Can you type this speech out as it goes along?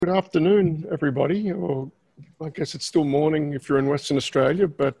Good afternoon, everybody. Or I guess it's still morning if you're in Western Australia,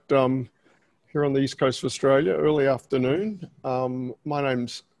 but here on the east coast of Australia, early afternoon. My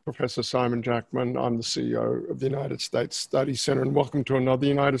name's Professor Simon Jackman. I'm the CEO of the United States Studies Centre, and welcome to another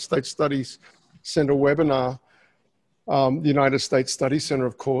United States Studies Centre webinar. The United States Studies Centre,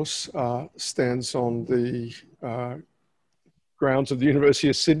 of course, stands on the grounds of the University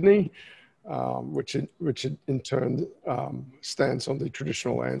of Sydney, which in turn stands on the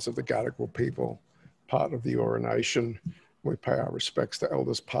traditional lands of the Gadigal people, part of the Eora Nation. We pay our respects to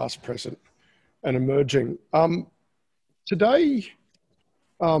elders past, present, and emerging. Today,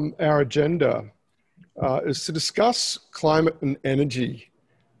 our agenda is to discuss climate and energy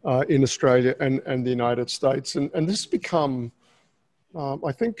in Australia and the United States. And this has become,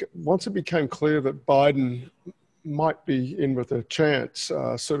 I think, once it became clear that Biden might be in with a chance,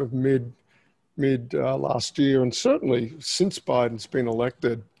 sort of mid last year, and certainly since Biden's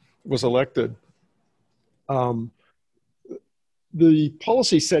was elected, the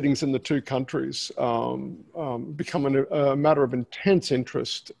policy settings in the two countries become a matter of intense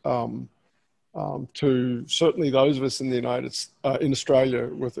interest to certainly those of us in in Australia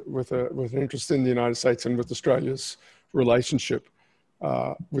with an interest in the United States and with Australia's relationship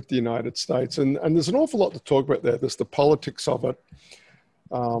with the United States. And there's an awful lot to talk about there. There's the politics of it.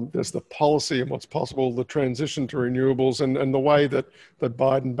 There's the policy and what's possible, the transition to renewables, and the way that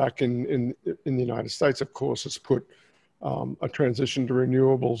Biden back in the United States, of course, has put a transition to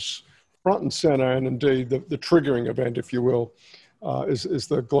renewables front and center. And indeed, the triggering event, if you will, is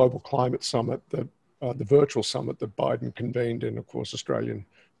the Global Climate Summit, the virtual summit that Biden convened, and of course, Australian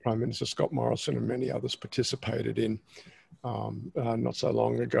Prime Minister Scott Morrison and many others participated in not so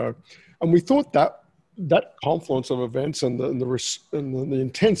long ago. And we thought that confluence of events and the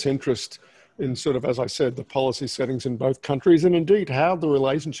intense interest in sort of, as I said, the policy settings in both countries, and indeed how the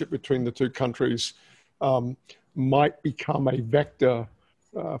relationship between the two countries might become a vector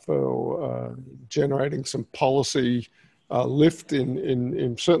for generating some policy lift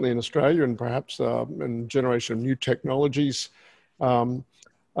in certainly in Australia, and perhaps in generation of new technologies.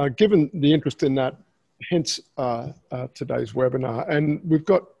 Given the interest in that, hence today's webinar. And we've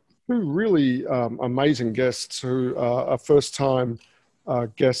got two really amazing guests who are first-time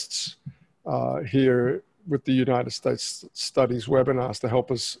guests here with the United States Studies webinars to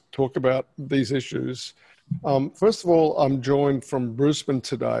help us talk about these issues. First of all, I'm joined from Brisbane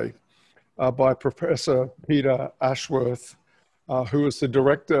today by Professor Peter Ashworth, who is the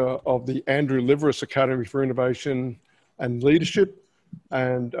director of the Andrew Liveris Academy for Innovation and Leadership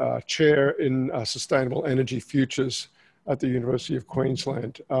and chair in Sustainable Energy Futures at the University of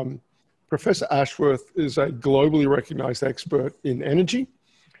Queensland. Professor Ashworth is a globally recognized expert in energy,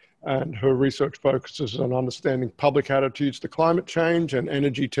 and her research focuses on understanding public attitudes to climate change and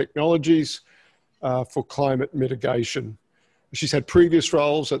energy technologies for climate mitigation. She's had previous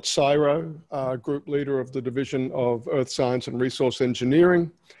roles at CSIRO, group leader of the Division of Earth Science and Resource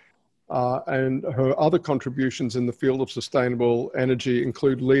Engineering, and her other contributions in the field of sustainable energy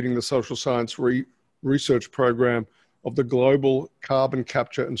include leading the social science research program of the Global Carbon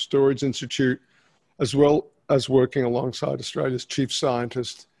Capture and Storage Institute, as well as working alongside Australia's chief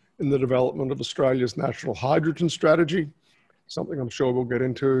scientist in the development of Australia's national hydrogen strategy, something I'm sure we'll get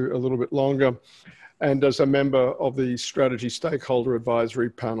into a little bit longer, and as a member of the Strategy Stakeholder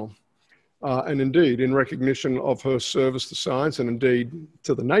Advisory Panel. And indeed, in recognition of her service to science and indeed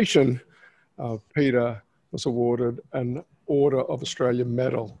to the nation, Peter was awarded an Order of Australia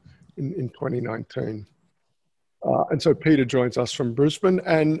Medal in 2019. And so Peter joins us from Brisbane,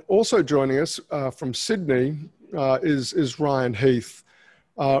 and also joining us from Sydney is Ryan Heath.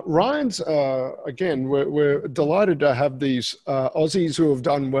 Ryan's, again, we're delighted to have these Aussies who have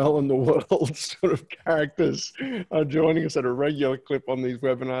done well in the world sort of characters joining us at a regular clip on these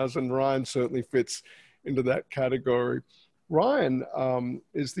webinars, and Ryan certainly fits into that category. Ryan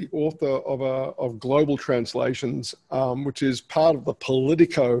is the author of Global Translations, which is part of the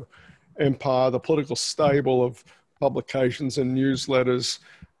Politico empire, the political stable of publications and newsletters.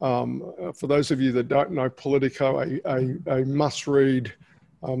 For those of you that don't know Politico, a must-read,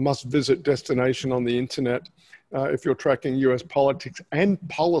 must-visit destination on the internet. If you're tracking US politics and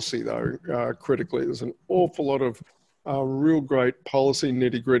policy, though, critically, there's an awful lot of real great policy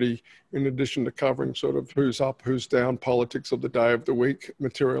nitty-gritty, in addition to covering sort of who's up, who's down, politics of the day of the week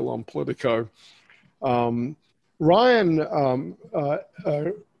material on Politico. Ryan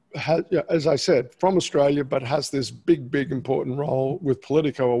as I said, from Australia, but has this big, important role with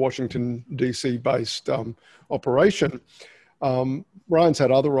Politico, a Washington, DC based operation. Ryan's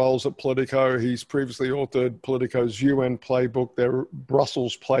had other roles at Politico. He's previously authored Politico's UN playbook, their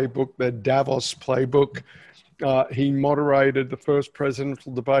Brussels playbook, their Davos playbook. He moderated the first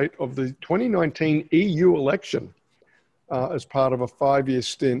presidential debate of the 2019 EU election as part of a 5-year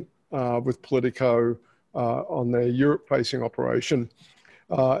stint with Politico on their Europe-facing operation.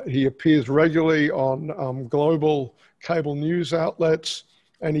 He appears regularly on global cable news outlets,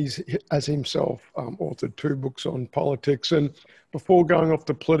 and he's, as himself, authored 2 books on politics. And before going off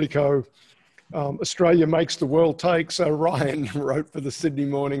to Politico, Australia Makes the World Take. So Ryan wrote for the Sydney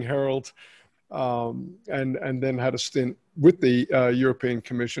Morning Herald, and then had a stint with the European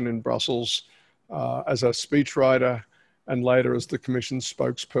Commission in Brussels as a speechwriter, and later as the Commission's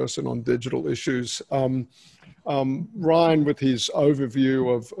spokesperson on digital issues. Ryan, with his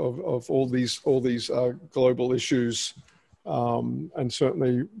overview of all these global issues, and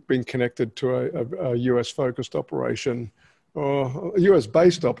certainly being connected to a US-focused operation, or a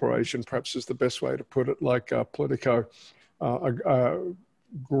US-based operation, perhaps is the best way to put it, like Politico, a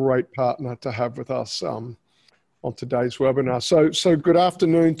great partner to have with us on today's webinar. So good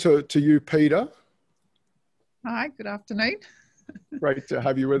afternoon to you, Peter. Hi, good afternoon. Great to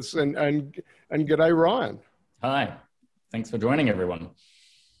have you with us, and g'day, Ryan. Hi, thanks for joining, everyone.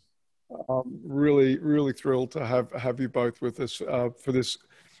 Really thrilled to have you both with us for this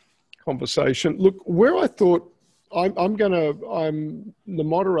conversation. Look, where I thought I'm the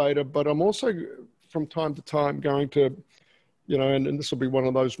moderator, but I'm also from time to time going to, and this will be one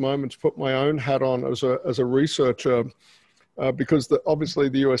of those moments, put my own hat on as a researcher, because obviously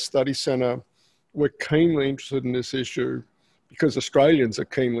the US Study Centre, we're keenly interested in this issue because Australians are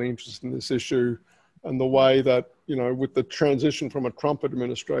keenly interested in this issue, and the way that, with the transition from a Trump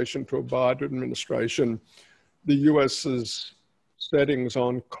administration to a Biden administration, the US's settings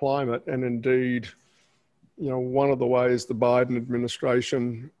on climate, and indeed, one of the ways the Biden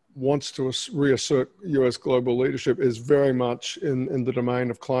administration wants to reassert US global leadership is very much in the domain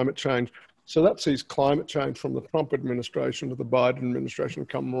of climate change. So that sees climate change from the Trump administration to the Biden administration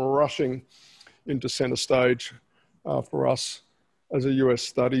come rushing into center stage for us as a US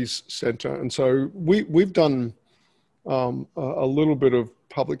Studies Center. And so we've done a little bit of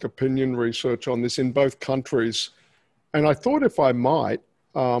public opinion research on this in both countries. And I thought, if I might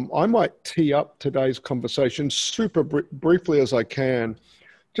tee up today's conversation super briefly as I can,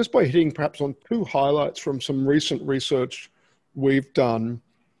 just by hitting perhaps on 2 highlights from some recent research we've done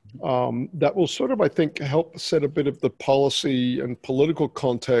that will sort of, I think, help set a bit of the policy and political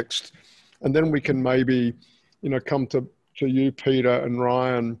context. And then we can maybe, come to you, Peter, and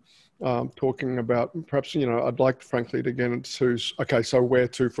Ryan, talking about perhaps, I'd like, frankly, to get into, okay, so where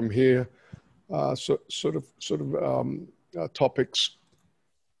to from here, sort of topics.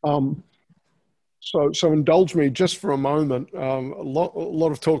 So indulge me just for a moment. A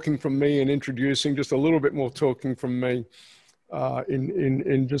lot of talking from me and introducing, just a little bit more talking from me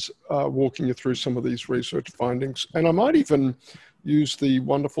in just walking you through some of these research findings. And I might even use the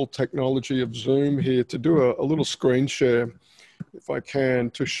wonderful technology of Zoom here to do a little screen share, if I can,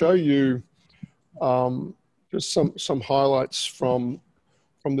 to show you just some highlights from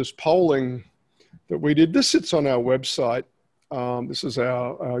this polling that we did. This sits on our website. This is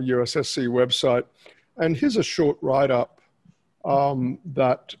our USSC website. And here's a short write-up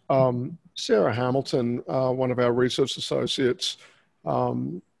that Sarah Hamilton, one of our research associates,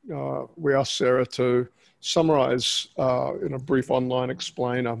 we asked Sarah to summarize in a brief online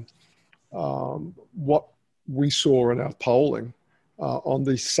explainer what we saw in our polling on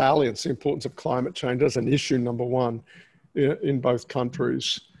the salience, the importance of climate change as an issue, number one, in both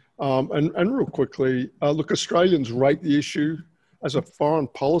countries. And real quickly, look, Australians rate the issue as a foreign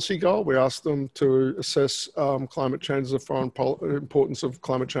policy goal. We asked them to assess climate change as a importance of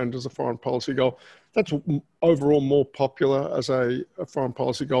climate change as a foreign policy goal. That's overall more popular as a foreign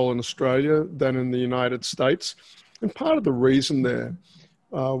policy goal in Australia than in the United States. And part of the reason there,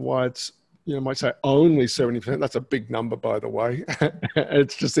 why it's, might say only 70%, that's a big number, by the way.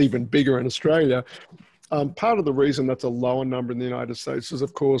 It's just even bigger in Australia. Part of the reason that's a lower number in the United States is,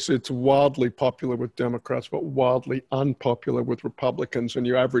 of course, it's wildly popular with Democrats, but wildly unpopular with Republicans. And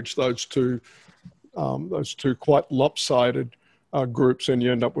you average those two quite lopsided groups, and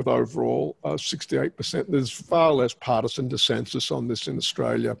you end up with overall 68%. There's far less partisan dissensus on this in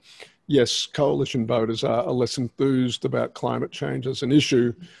Australia. Yes, coalition voters are less enthused about climate change as an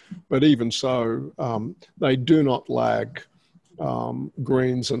issue, but even so, they do not lag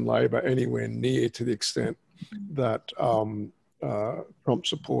Greens and Labor anywhere near to the extent that Trump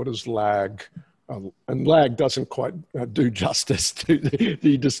supporters lag and lag doesn't quite do justice to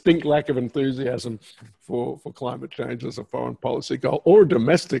the distinct lack of enthusiasm for climate change as a foreign policy goal, or a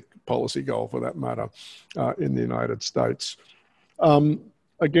domestic policy goal for that matter, in the United States.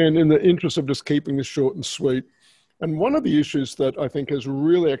 Again, in the interest of just keeping this short and sweet, and one of the issues that I think has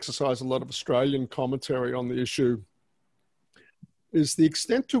really exercised a lot of Australian commentary on the issue is the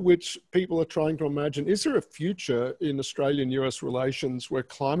extent to which people are trying to imagine, is there a future in Australian-US relations where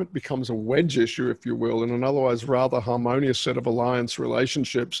climate becomes a wedge issue, if you will, in an otherwise rather harmonious set of alliance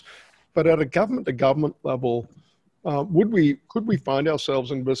relationships? But at a government-to-government level, could we find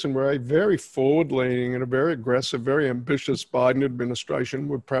ourselves in a position where a very forward-leaning and a very aggressive, very ambitious Biden administration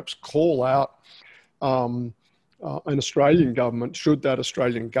would perhaps call out an Australian government, should that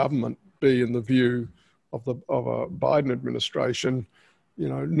Australian government be in the view of a Biden administration,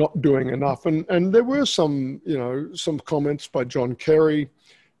 not doing enough? And there were some comments by John Kerry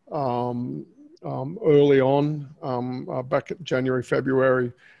early on, back in January,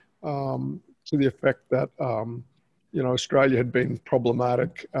 February, to the effect that Australia had been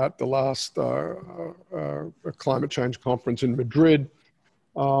problematic at the last climate change conference in Madrid.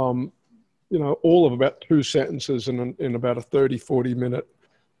 All of about 2 sentences in about a 30-40 minute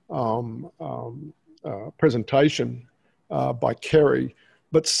presentation by Kerry.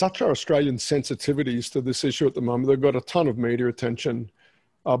 But such are Australian sensitivities to this issue at the moment. They've got a ton of media attention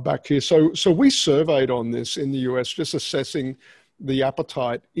back here. So we surveyed on this in the US, just assessing the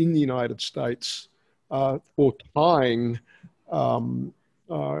appetite in the United States for tying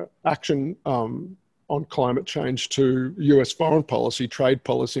action on climate change to US foreign policy, trade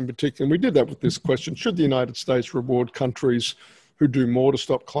policy in particular. And we did that with this question: should the United States reward countries who do more to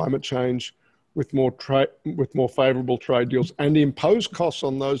stop climate change with more favorable trade deals, and impose costs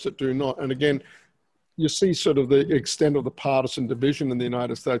on those that do not? And again, you see sort of the extent of the partisan division in the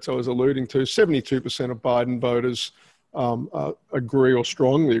United States I was alluding to. 72% of Biden voters agree or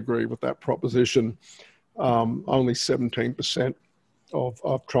strongly agree with that proposition. Only 17%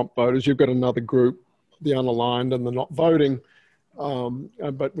 of Trump voters. You've got another group, the unaligned and the not voting.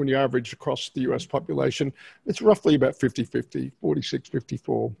 But when you average across the US population, it's roughly about 50-50,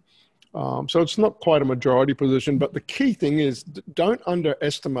 46-54. So it's not quite a majority position, but the key thing is, don't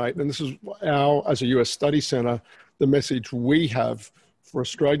underestimate, and this is as a US Study Centre, the message we have for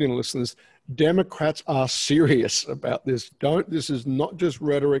Australian listeners: Democrats are serious about this. This is not just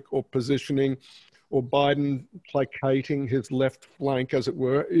rhetoric or positioning or Biden placating his left flank, as it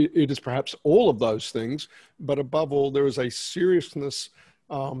were. It is perhaps all of those things, but above all, there is a seriousness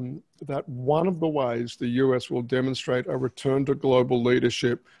that one of the ways the US will demonstrate a return to global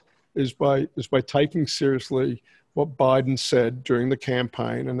leadership is by taking seriously what Biden said during the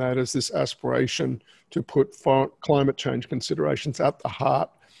campaign, and that is this aspiration to put climate change considerations at the heart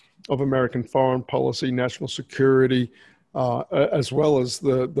of American foreign policy, national security, as well as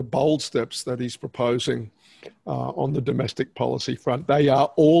the bold steps that he's proposing on the domestic policy front. They are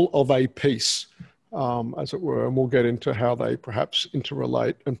all of a piece, as it were, and we'll get into how they perhaps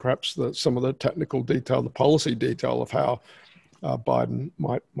interrelate, and perhaps some of the technical detail, the policy detail of how Biden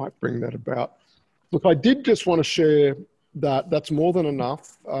might bring that about. Look, I did just want to share that that's more than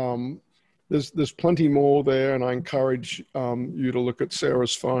enough. There's plenty more there, and I encourage you to look at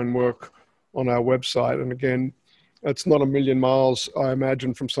Sarah's fine work on our website. And again, it's not a million miles, I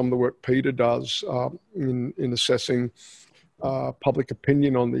imagine, from some of the work Peter does in assessing public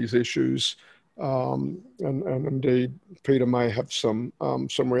opinion on these issues. And indeed, Peter may have some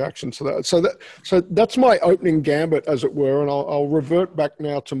reactions to that. So that's my opening gambit, as it were, and I'll revert back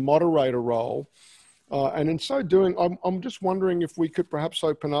now to moderator role. And in so doing, I'm just wondering if we could perhaps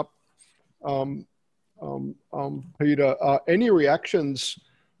open up, Peter, any reactions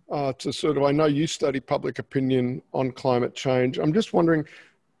to sort of, I know you study public opinion on climate change. I'm just wondering,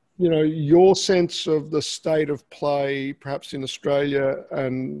 your sense of the state of play, perhaps in Australia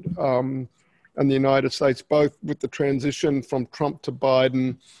and the United States, both with the transition from Trump to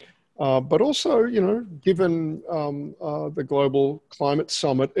Biden, but also, given the Global Climate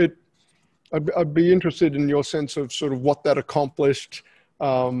Summit, I'd be interested in your sense of sort of what that accomplished,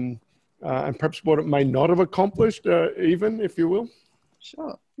 and perhaps what it may not have accomplished, even, if you will.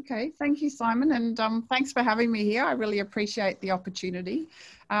 Sure. Okay. Thank you, Simon. And thanks for having me here. I really appreciate the opportunity.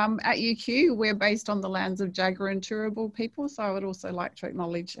 At UQ, we're based on the lands of Jagera and Turrbal people, so I would also like to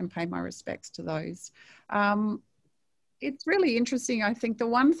acknowledge and pay my respects to those. It's really interesting. I think the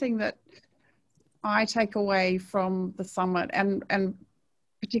one thing that I take away from the summit, and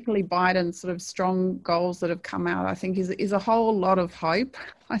particularly Biden's sort of strong goals that have come out, I think is a whole lot of hope.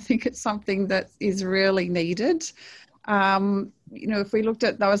 I think it's something that is really needed. If we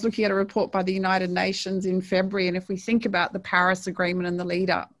I was looking at a report by the United Nations in February, and if we think about the Paris Agreement and the lead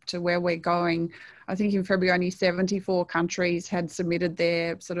up to where we're going, I think in February only 74 countries had submitted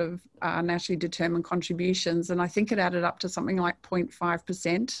their sort of nationally determined contributions, and I think it added up to something like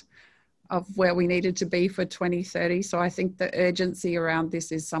 0.5% of where we needed to be for 2030. So I think the urgency around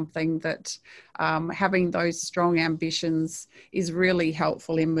this is something that having those strong ambitions is really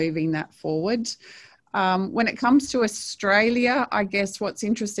helpful in moving that forward. When it comes to Australia, I guess what's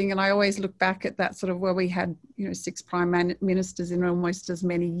interesting, and I always look back at that sort of where we had, 6 prime ministers in almost as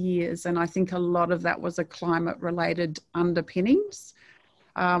many years. And I think a lot of that was a climate related underpinnings.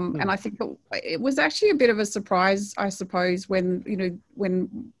 And I think it was actually a bit of a surprise, I suppose, when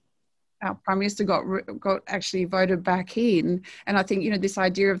our Prime Minister got actually voted back in. And I think, this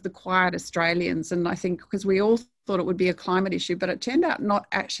idea of the quiet Australians, and I think because we all thought it would be a climate issue, but it turned out not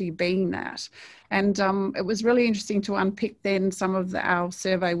actually being that. And it was really interesting to unpick then some of our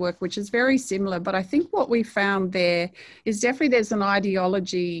survey work, which is very similar. But I think what we found there is definitely there's an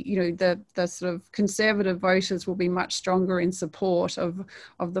ideology, the sort of conservative voters will be much stronger in support of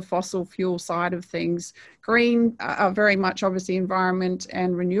the fossil fuel side of things. Green are very much obviously environment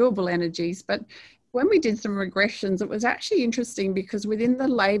and renewable energies, but when we did some regressions, it was actually interesting because within the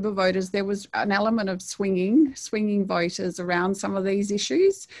Labor voters, there was an element of swinging voters around some of these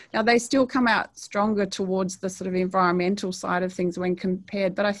issues. Now, they still come out stronger towards the sort of environmental side of things when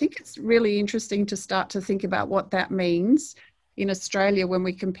compared, but I think it's really interesting to start to think about what that means in Australia when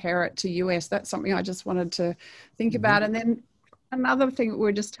we compare it to US. That's something I just wanted to think about. And then another thing that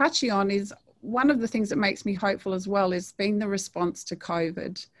we're just touching on is one of the things that makes me hopeful as well is being the response to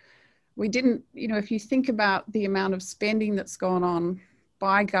COVID. We didn't, if you think about the amount of spending that's gone on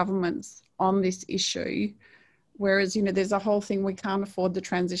by governments on this issue, whereas, there's a whole thing, we can't afford the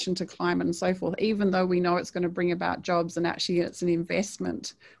transition to climate and so forth, even though we know it's going to bring about jobs and actually it's an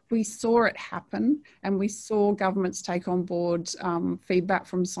investment. We saw it happen and we saw governments take on board feedback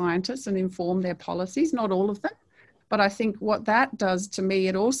from scientists and inform their policies, not all of them. But I think what that does to me,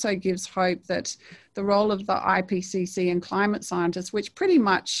 it also gives hope that the role of the IPCC and climate scientists, which pretty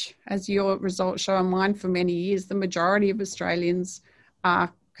much, as your results show and mine for many years, the majority of Australians are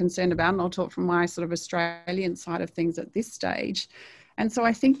concerned about, and I'll talk from my sort of Australian side of things at this stage. And so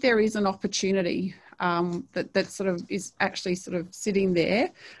I think there is an opportunity that sort of is actually sort of sitting there.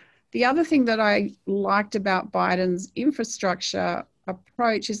 The other thing that I liked about Biden's infrastructure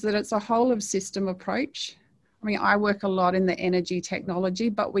approach is that it's a whole of system approach. I mean, I work a lot in the energy technology,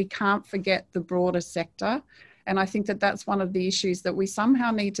 but we can't forget the broader sector. And I think that that's one of the issues that we somehow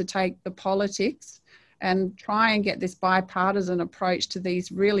need to take the politics and try and get this bipartisan approach to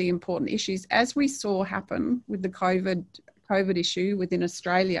these really important issues, as we saw happen with the COVID issue within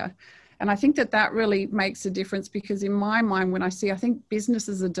Australia. And I think that really makes a difference because in my mind, I think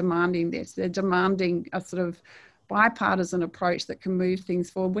businesses are demanding this. They're demanding a sort of bipartisan approach that can move things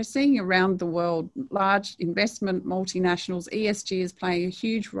forward. We're seeing around the world large investment multinationals, ESG is playing a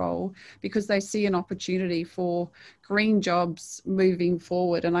huge role because they see an opportunity for green jobs moving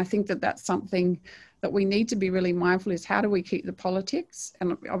forward. And I think that that's something that we need to be really mindful is how do we keep the politics?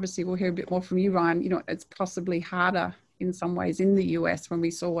 And obviously we'll hear a bit more from you, Ryan. It's possibly harder in some ways in the US when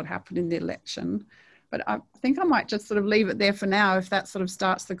we saw what happened in the election. But I think I might just sort of leave it there for now if that sort of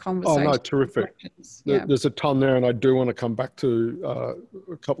starts the conversation. Oh, no, terrific. Yeah. There's a ton there, and I do want to come back to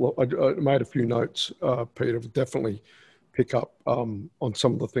a couple of, I made a few notes, Peter, definitely pick up on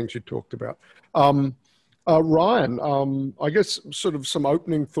some of the things you talked about. Ryan, I guess sort of some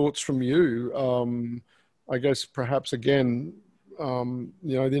opening thoughts from you. I guess perhaps again,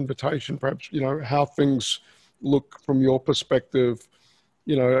 the invitation, perhaps, how things look from your perspective,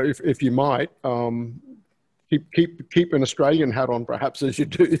 if you might, keep an Australian hat on, perhaps, as you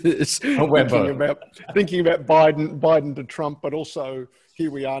do this, thinking about Biden to Trump, but also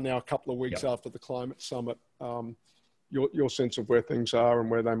here we are now, a couple of weeks after the climate summit. Your sense of where things are and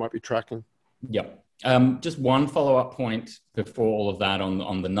where they might be tracking. Yep. Just one follow-up point before all of that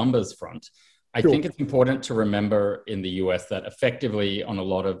on the numbers front. I think it's important to remember in the US that effectively on a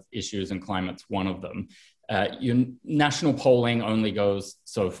lot of issues, and climate's one of them, your national polling only goes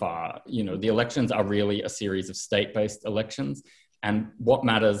so far. The elections are really a series of state-based elections. And what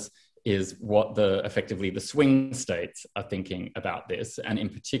matters is what effectively the swing states are thinking about this. And in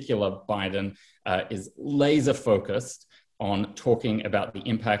particular, Biden is laser focused on talking about the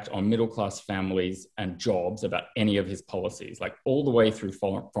impact on middle-class families and jobs about any of his policies, like all the way through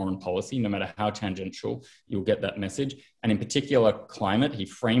foreign policy, no matter how tangential, you'll get that message. And in particular, climate, he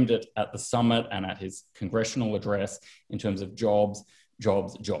framed it at the summit and at his congressional address in terms of jobs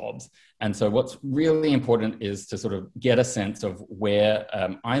jobs, jobs. And so what's really important is to sort of get a sense of where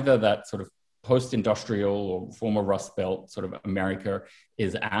either that sort of post-industrial or former Rust Belt sort of America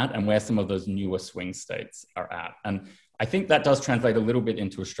is at, and where some of those newer swing states are at. And I think that does translate a little bit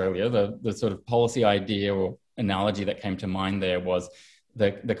into Australia. The sort of policy idea or analogy that came to mind there was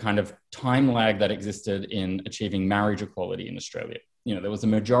the kind of time lag that existed in achieving marriage equality in Australia. You know, there was a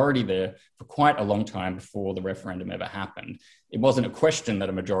majority there for quite a long time before the referendum ever happened. It wasn't a question that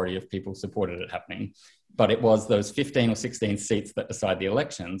a majority of people supported it happening, but it was those 15 or 16 seats that decide the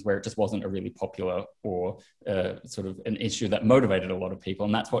elections where it just wasn't a really popular or sort of an issue that motivated a lot of people.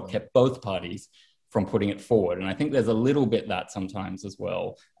 And that's what kept both parties from putting it forward. And I think there's a little bit that sometimes as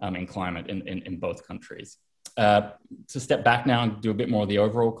well in climate in both countries. To step back now and do a bit more of the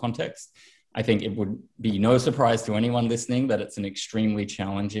overall context, I think it would be no surprise to anyone listening that it's an extremely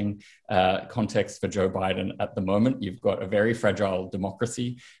challenging context for Joe Biden at the moment. You've got a very fragile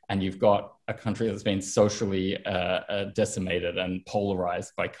democracy, and you've got a country that's been socially decimated and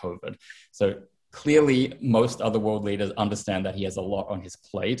polarized by COVID. So clearly, most other world leaders understand that he has a lot on his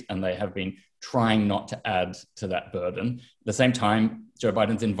plate, and they have been trying not to add to that burden. At the same time, Joe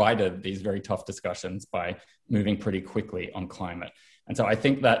Biden's invited these very tough discussions by moving pretty quickly on climate. And so I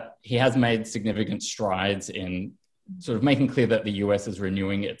think that he has made significant strides in sort of making clear that the US is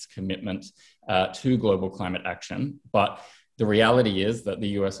renewing its commitment to global climate action. But the reality is that the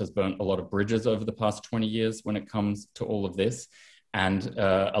US has burnt a lot of bridges over the past 20 years when it comes to all of this. And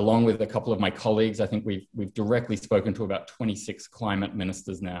along with a couple of my colleagues, I think we've directly spoken to about 26 climate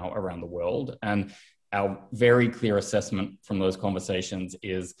ministers now around the world. And our very clear assessment from those conversations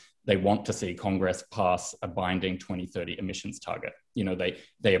is they want to see Congress pass a binding 2030 emissions target. You know,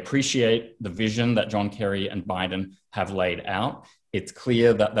 they appreciate the vision that John Kerry and Biden have laid out. It's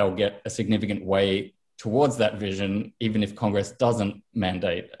clear that they'll get a significant way towards that vision, even if Congress doesn't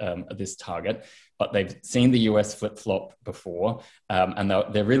mandate this target. But they've seen the US flip-flop before, and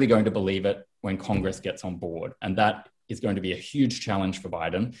they're really going to believe it when Congress gets on board. And that is going to be a huge challenge for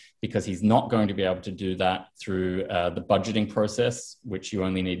Biden, because he's not going to be able to do that through the budgeting process, which you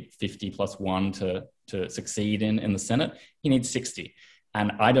only need 50 plus 1 to succeed in the Senate. He needs 60.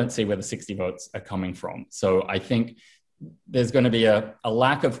 And I don't see where the 60 votes are coming from. So I think there's going to be a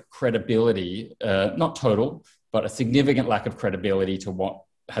lack of credibility, not total, but a significant lack of credibility to what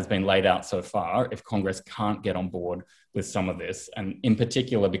has been laid out so far if Congress can't get on board with some of this, and in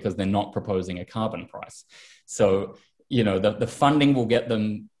particular because they're not proposing a carbon price. So, you know, the funding will get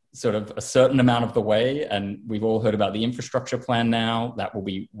them sort of a certain amount of the way, and we've all heard about the infrastructure plan now. That will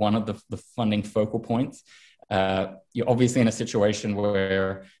be one of the funding focal points. You're obviously in a situation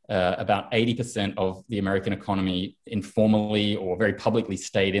where about 80% of the American economy informally or very publicly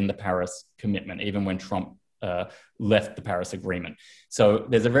stayed in the Paris commitment, even when Trump left the Paris Agreement. So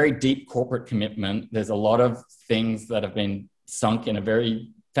there's a very deep corporate commitment. There's a lot of things that have been sunk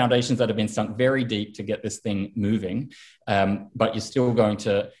in foundations that have been sunk very deep to get this thing moving. But you're still going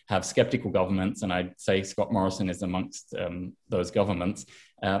to have skeptical governments, and I'd say Scott Morrison is amongst those governments.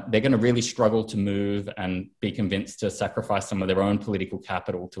 They're going to really struggle to move and be convinced to sacrifice some of their own political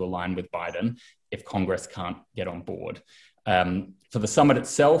capital to align with Biden if Congress can't get on board. For the summit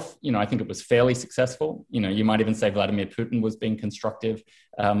itself, you know, I think it was fairly successful. You know, you might even say Vladimir Putin was being constructive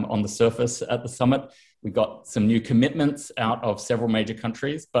on the surface at the summit. We got some new commitments out of several major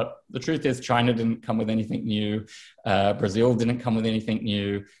countries, but the truth is China didn't come with anything new. Brazil didn't come with anything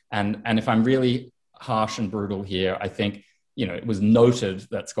new. And if I'm really harsh and brutal here, I think, you know, it was noted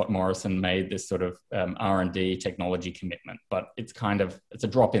that Scott Morrison made this sort of R&D technology commitment, but it's a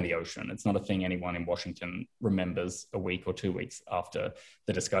drop in the ocean. It's not a thing anyone in Washington remembers a week or 2 weeks after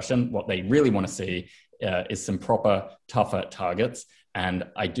the discussion. What they really want to see is some proper, tougher targets. And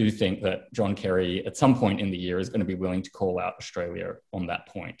I do think that John Kerry, at some point in the year, is going to be willing to call out Australia on that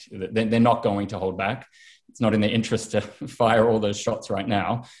point. They're not going to hold back. It's not in their interest to fire all those shots right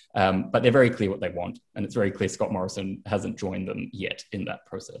now, but they're very clear what they want. And it's very clear Scott Morrison hasn't joined them yet in that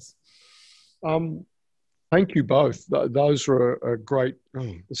process. Thank you both. Those were a great,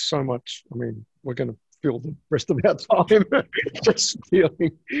 there's so much. I mean, we're going to fill the rest of our time just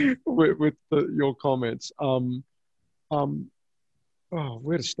dealing with your comments.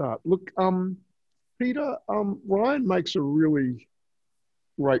 Where to start? Look, Peter, Ryan makes a really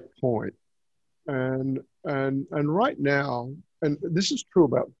great point. And right now, and this is true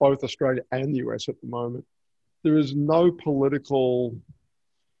about both Australia and the US at the moment, there is no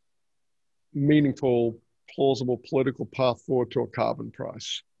meaningful, plausible political path forward to a carbon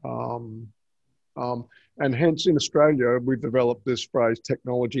price. And hence in Australia, we've developed this phrase,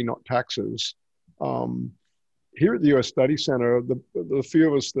 technology, not taxes. here at the US Study Center, the few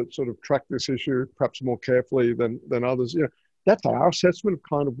of us that sort of track this issue perhaps more carefully than others, that's our assessment of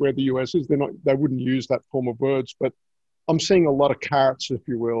kind of where the US is. They wouldn't use that form of words, but I'm seeing a lot of carrots, if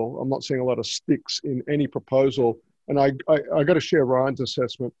you will. I'm not seeing a lot of sticks in any proposal. And I got to share Ryan's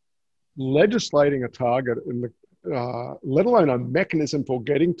assessment. Legislating a target in the, let alone a mechanism for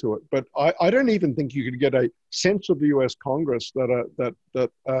getting to it, but I don't even think you could get a sense of the U.S. Congress that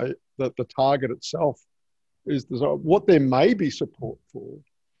the target itself is what there may be support for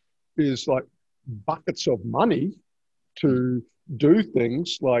is like buckets of money to do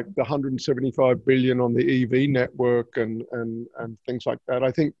things like the 175 billion on the EV network and things like that.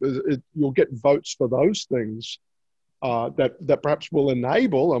 I think you'll get votes for those things that perhaps will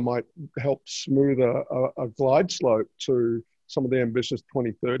enable or might help smooth a glide slope to some of the ambitious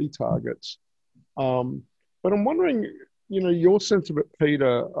 2030 targets. But I'm wondering, your sense of it,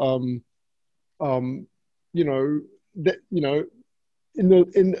 Peter.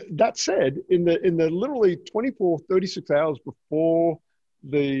 That said, in the literally 24, 36 hours before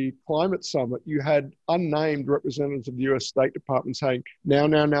the climate summit, you had unnamed representatives of the US State Department saying, now,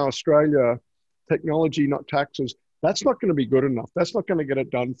 Australia, technology, not taxes. That's not going to be good enough. That's not going to get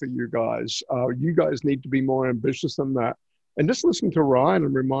it done for you guys. You guys need to be more ambitious than that. And just listening to Ryan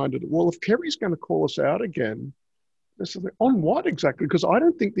and reminded, well, if Kerry's going to call us out again, on what exactly? Because I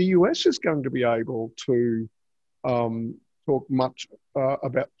don't think the US is going to be able to talk much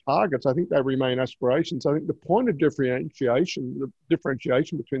about targets. I think they remain aspirations. I think the point of differentiation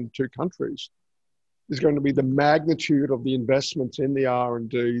between the two countries is going to be the magnitude of the investments in the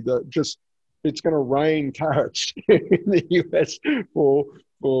R&D that just, it's going to rain carrots in the US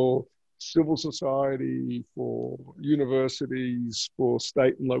for civil society, for universities, for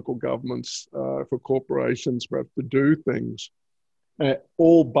state and local governments, for corporations, perhaps to do things,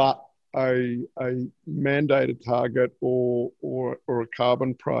 all but a mandated target or a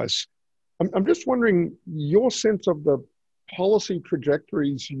carbon price. I'm just wondering your sense of the policy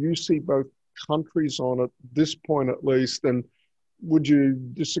trajectories you see both countries on at this point, at least, and would you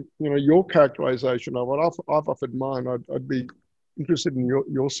just, your characterization of it? I've offered mine. I'd be interested in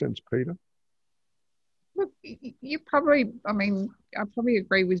your sense, Peter. Look, you probably, I probably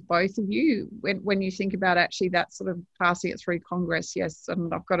agree with both of you when you think about actually that sort of passing it through Congress. Yes,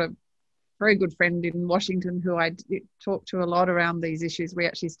 and I've got a very good friend in Washington who I talk to a lot around these issues. We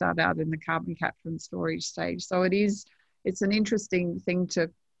actually start out in the carbon capture and storage stage. So it's an interesting thing to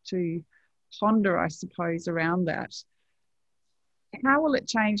ponder, I suppose, around that. How will it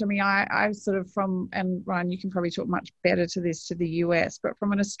change? I sort of and Ryan, you can probably talk much better to this to the US, but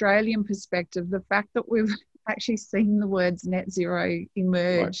from an Australian perspective, the fact that we've actually seen the words net zero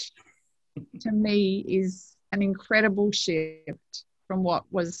emerge, to me, is an incredible shift from what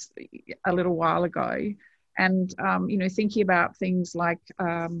was a little while ago. And, thinking about things like,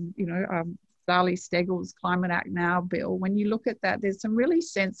 Zali Steggall's Climate Act Now bill, when you look at that, there's some really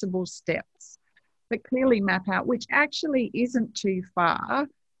sensible steps that clearly map out, which actually isn't too far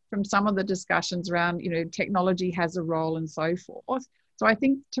from some of the discussions around, technology has a role and so forth. So I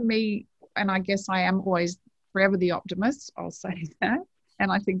think, to me, and I guess I am always forever the optimist, I'll say that,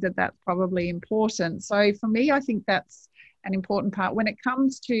 and I think that that's probably important. So for me, I think that's an important part. When it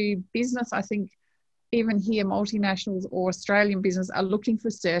comes to business, I think even here, multinationals or Australian business are looking for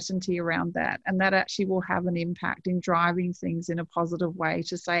certainty around that. And that actually will have an impact in driving things in a positive way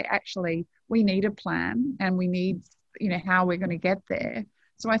to say, actually, we need a plan and we need, how we're going to get there.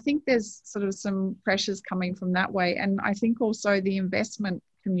 So I think there's sort of some pressures coming from that way. And I think also the investment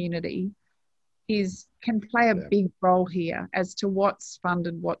community can play a big role here as to what's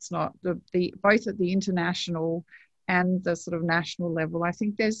funded, what's not, both at the international and the sort of national level. I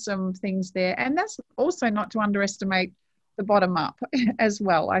think there's some things there. And that's also not to underestimate the bottom up as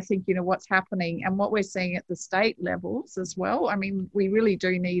well. I think, what's happening and what we're seeing at the state levels as well. We really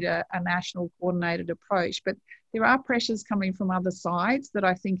do need a national coordinated approach, but there are pressures coming from other sides that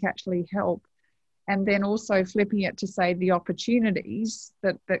I think actually help. And then also flipping it to say the opportunities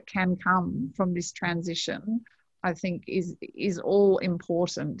that can come from this transition, I think is all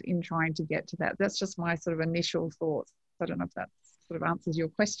important in trying to get to that. That's just my sort of initial thoughts. I don't know if that sort of answers your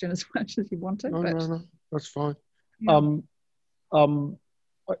question as much as you wanted. No, that's fine. Yeah.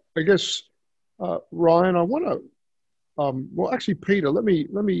 I guess, Ryan, I want to, well, actually, Peter, let me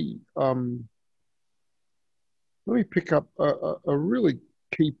pick up a really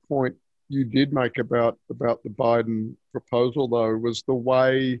key point you did make about the Biden proposal, though, was the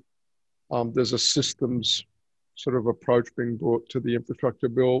way there's a systems sort of approach being brought to the infrastructure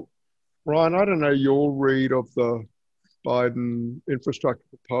bill. Ryan, I don't know your read of the Biden infrastructure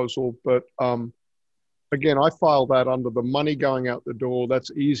proposal, but again, I file that under the money going out the door.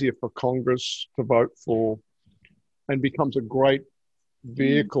 That's easier for Congress to vote for, and becomes a great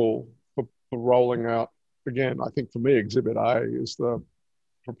vehicle for rolling out. Again, I think for me, Exhibit A is the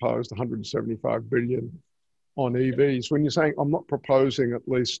proposed 175 billion on EVs. When you're saying I'm not proposing,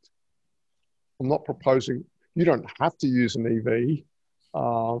 you don't have to use an EV.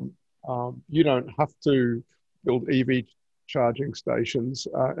 You don't have to build EV charging stations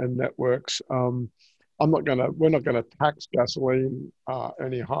and networks. We're not going to tax gasoline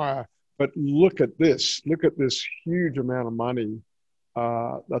any higher. But look at this huge amount of money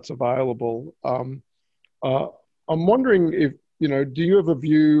that's available. I'm wondering if, do you have a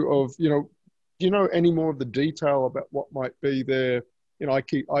view of, do you know any more of the detail about what might be there?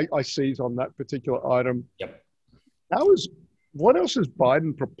 I seize on that particular item. Yep. What else is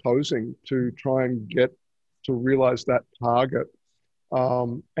Biden proposing to try and get to realize that target?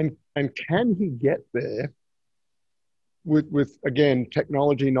 And can he get there with again,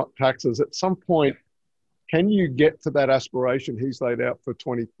 technology, not taxes? At some point, can you get to that aspiration he's laid out for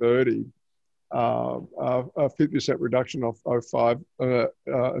 2030, a 50% reduction of 05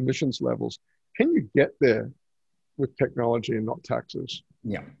 emissions levels? Can you get there with technology and not taxes?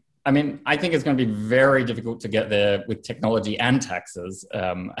 Yeah. I mean, I think it's going to be very difficult to get there with technology and taxes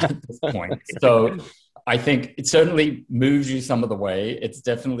at this point. So I think it certainly moves you some of the way. It's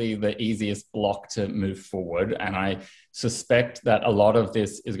definitely the easiest block to move forward. And I suspect that a lot of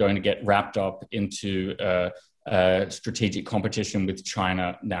this is going to get wrapped up into a strategic competition with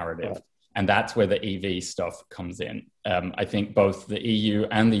China narrative. And that's where the EV stuff comes in. I think both the EU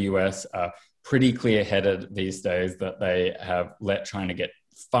and the US are pretty clear-headed these days that they have let China get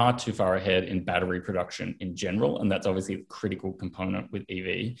far too far ahead in battery production in general. And that's obviously a critical component with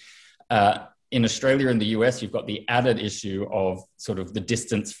EV. In Australia and the US, you've got the added issue of sort of the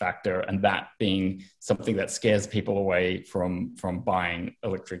distance factor, and that being something that scares people away from buying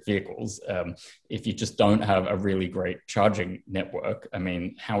electric vehicles. If you just don't have a really great charging network, I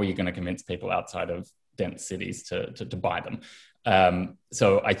mean, how are you going to convince people outside of dense cities to buy them?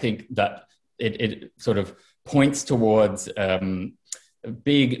 So I think that it sort of points towards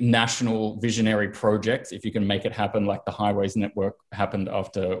big national visionary projects, if you can make it happen, like the highways network happened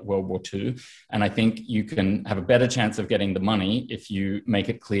after World War II. And I think you can have a better chance of getting the money if you make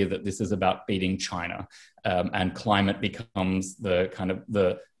it clear that this is about beating China, and climate becomes the kind of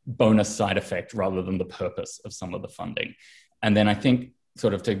the bonus side effect rather than the purpose of some of the funding. And then I think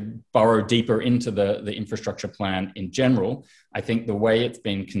sort of to burrow deeper into the infrastructure plan in general, I think the way it's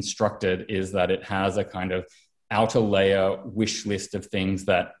been constructed is that it has a kind of outer layer wish list of things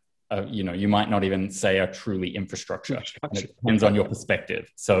that you might not even say are truly infrastructure. It depends on your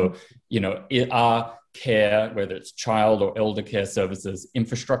perspective. So, are care, whether it's child or elder care services,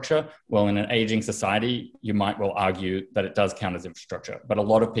 infrastructure? Well, in an aging society, you might well argue that it does count as infrastructure. But a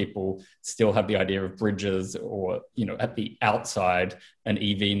lot of people still have the idea of bridges or, at the outside, an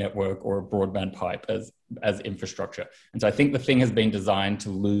EV network or a broadband pipe as infrastructure. And so I think the thing has been designed to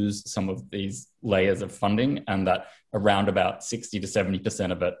lose some of these layers of funding, and that around about 60 to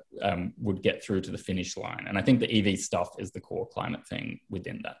 70% of it would get through to the finish line. And I think the EV stuff is the core climate thing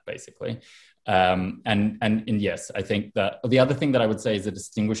within that, basically. And yes, I think that the other thing that I would say is a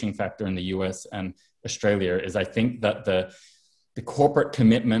distinguishing factor in the US and Australia is I think that the corporate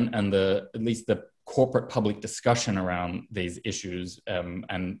commitment and at least the corporate public discussion around these issues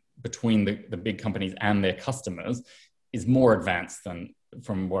and between the big companies and their customers is more advanced than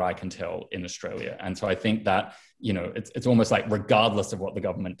from what I can tell in Australia. And so I think that, it's almost like regardless of what the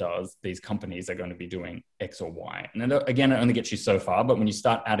government does, these companies are going to be doing X or Y. And again, it only gets you so far, but when you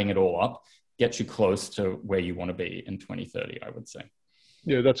start adding it all up, gets you close to where you want to be in 2030, I would say.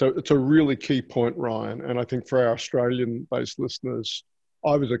 Yeah, it's a really key point, Ryan. And I think for our Australian-based listeners,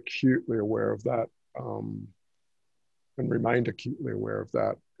 I was acutely aware of that and remained acutely aware of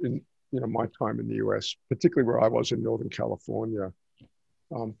that in my time in the US, particularly where I was in Northern California.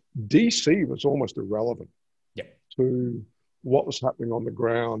 DC was almost irrelevant to what was happening on the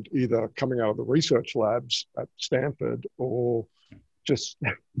ground, either coming out of the research labs at Stanford or just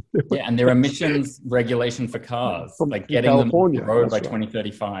and their emissions regulation for cars, like getting California, them on the road by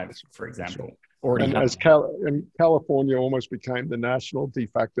 2035, for example. And as California almost became the national de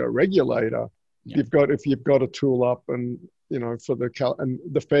facto regulator, if you've got a tool up and and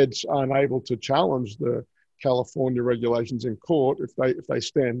the feds aren't able to challenge the California regulations in court, if they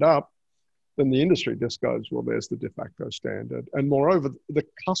stand up, then the industry just goes, well, there's the de facto standard. And moreover, the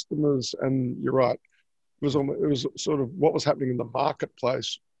customers, and you're right, it was sort of what was happening in the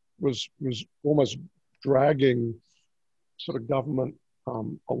marketplace was almost dragging sort of government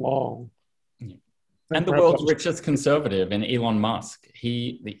along. And the world's richest conservative in Elon Musk.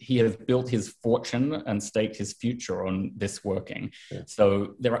 He has built his fortune and staked his future on this working. Yeah.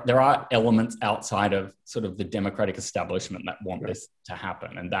 So there are elements outside of sort of the democratic establishment that want this to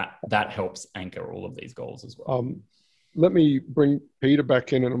happen. And that helps anchor all of these goals as well. Let me bring Peter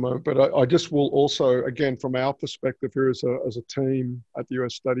back in a moment, but I just will also, again, from our perspective here as a team at the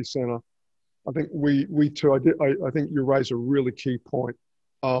US Study Center, I think we too, I think you raise a really key point.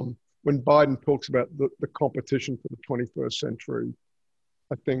 When Biden talks about the competition for the 21st century,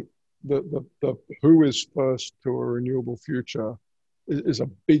 I think the who is first to a renewable future is a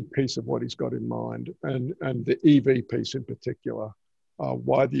big piece of what he's got in mind, and the EV piece in particular.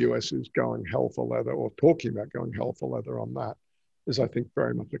 Why the US is going hell for leather, or talking about going hell for leather on that, is I think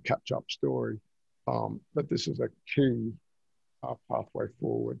very much a catch-up story. But this is a key pathway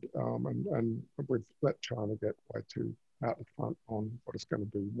forward, and we've let China get way too out in front on what is going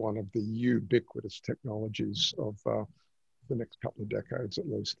to be one of the ubiquitous technologies of the next couple of decades at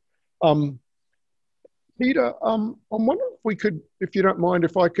least. Peter, I'm wondering if we could, if you don't mind,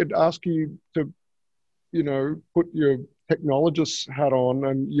 if I could ask you to, put your technologist hat on,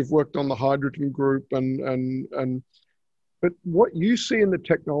 and you've worked on the hydrogen group, but what you see in the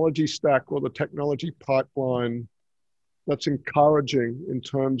technology stack or the technology pipeline that's encouraging in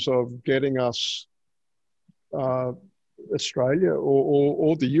terms of getting us Australia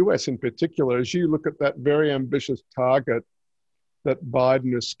or the US in particular, as you look at that very ambitious target that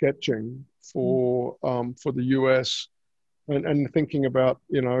Biden is sketching for the US, and thinking about,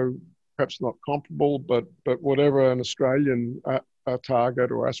 perhaps not comparable, but whatever an Australian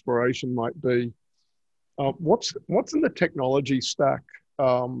target or aspiration might be, what's in the technology stack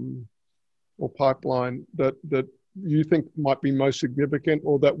or pipeline that you think might be most significant,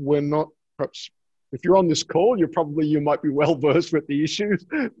 or that we're not, perhaps? If you're on this call, you might be well versed with the issues,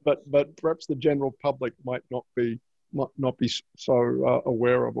 but perhaps the general public might not be so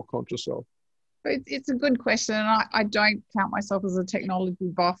aware of or conscious of. It's a good question, and I don't count myself as a technology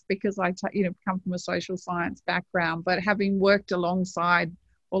buff because I come from a social science background. But having worked alongside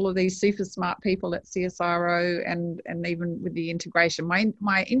all of these super smart people at CSIRO and even with the integration,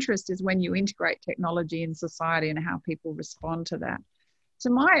 my interest is when you integrate technology in society and how people respond to that. So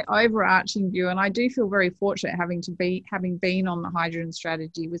my overarching view, and I do feel very fortunate having been on the hydrogen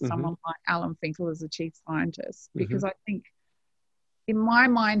strategy with someone like Alan Finkel as the chief scientist, because I think in my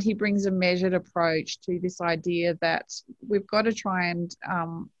mind, he brings a measured approach to this idea that we've got to try and,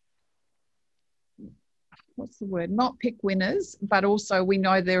 not pick winners, but also we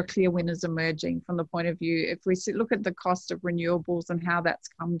know there are clear winners emerging from the point of view, if we look at the cost of renewables and how that's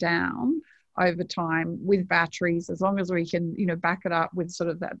come down over time with batteries, as long as we can, back it up with sort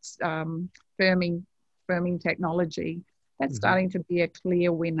of that firming technology, that's starting to be a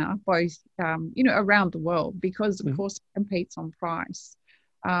clear winner, both, around the world, because of course it competes on price.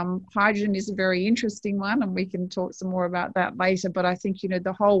 Hydrogen is a very interesting one, and we can talk some more about that later, but I think,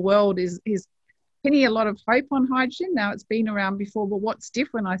 the whole world is pinning a lot of hope on hydrogen. Now, it's been around before, but what's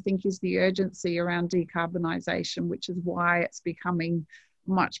different, I think, is the urgency around decarbonisation, which is why it's becoming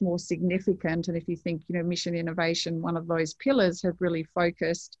much more significant. And if you think, mission innovation, one of those pillars, have really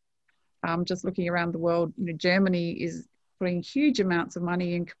focused, just looking around the world, Germany is putting huge amounts of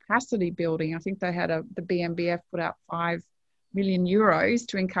money in capacity building. I think they had the BMBF put out 5 million euros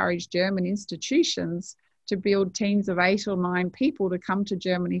to encourage German institutions to build teams of 8 or 9 people to come to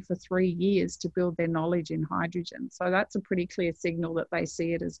Germany for 3 years to build their knowledge in hydrogen. So that's a pretty clear signal that they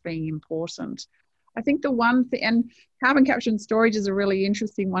see it as being important. I think the one thing, and carbon capture and storage is a really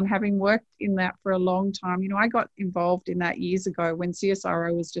interesting one, having worked in that for a long time. I got involved in that years ago when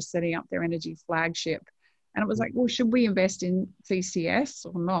CSIRO was just setting up their energy flagship. And it was like, well, should we invest in CCS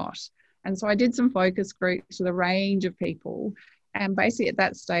or not? And so I did some focus groups with a range of people. And basically at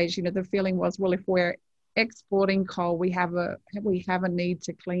that stage, the feeling was, well, if we're exporting coal, we have a need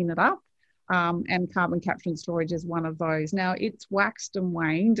to clean it up. And carbon capture and storage is one of those. Now, it's waxed and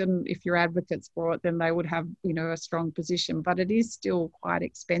waned, and if you're advocates for it, then they would have, a strong position, but it is still quite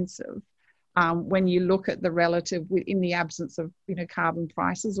expensive when you look at the relative, in the absence of, carbon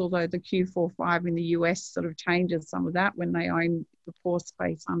prices, although the Q45 in the US sort of changes some of that when they own the pore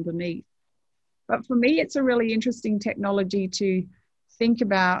space underneath. But for me, it's a really interesting technology to think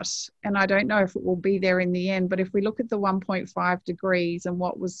about, and I don't know if it will be there in the end, but if we look at the 1.5 degrees and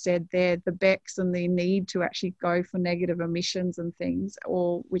what was said there, the BECCS and the need to actually go for negative emissions and things,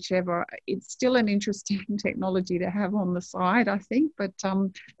 or whichever, it's still an interesting technology to have on the side, I think. But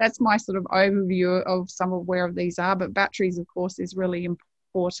that's my sort of overview of some of where these are. But batteries, of course, is really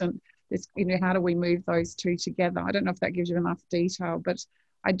important. It's, how do we move those two together? I don't know if that gives you enough detail, but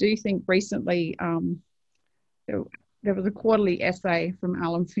I do think recently there was a quarterly essay from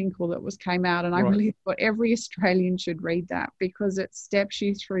Alan Finkel that came out, and I really thought every Australian should read that, because it steps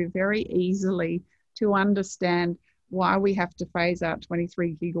you through very easily to understand why we have to phase out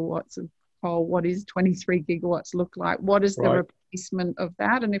 23 gigawatts of coal. What is 23 gigawatts look like? What is the replacement of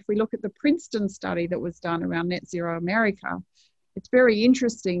that? And if we look at the Princeton study that was done around Net Zero America, it's very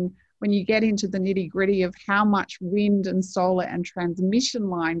interesting when you get into the nitty gritty of how much wind and solar and transmission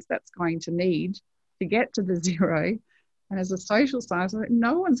lines that's going to need to get to the zero. And as a social scientist,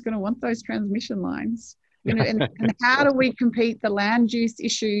 no one's going to want those transmission lines. You know, and how do we compete the land use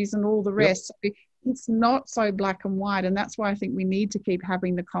issues and all the rest? Yep. It's not so black and white. And that's why I think we need to keep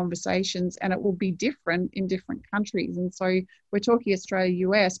having the conversations, and it will be different in different countries. And so we're talking Australia,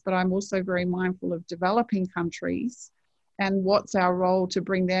 US, but I'm also very mindful of developing countries and what's our role to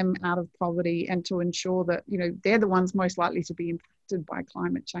bring them out of poverty and to ensure that, you know, they're the ones most likely to be impacted by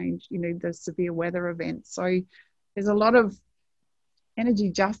climate change, you know, the severe weather events. So there's a lot of energy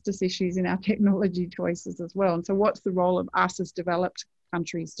justice issues in our technology choices as well. And so what's the role of us as developed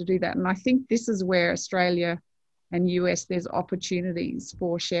countries to do that? And I think this is where Australia and US, there's opportunities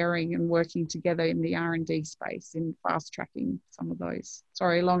for sharing and working together in the R&D space, in fast tracking some of those.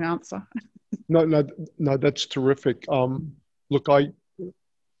 Sorry, long answer. No, that's terrific. Look, I'm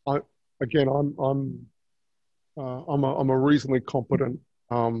a reasonably competent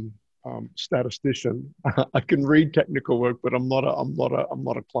statistician. I can read technical work, but I'm not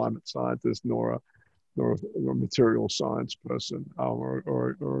a climate scientist nor a material science person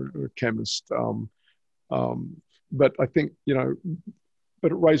or a chemist. But I think, you know,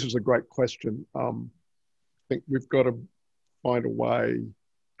 but it raises a great question. I think we've got to find a way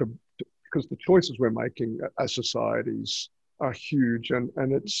because the choices we're making as societies are huge, and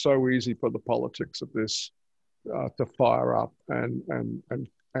it's so easy for the politics of this to fire up and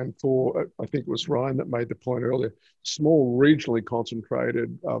for, I think it was Ryan that made the point earlier, small regionally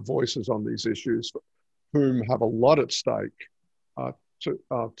concentrated voices on these issues, whom have a lot at stake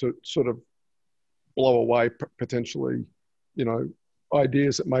to sort of blow away potentially, you know,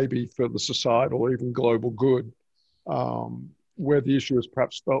 ideas that may be for the societal or even global good, where the issue is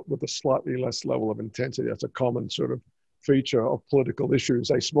perhaps felt with a slightly less level of intensity. That's a common sort of feature of political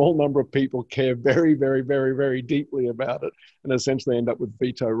issues. A small number of people care very, very, very, very deeply about it, and essentially end up with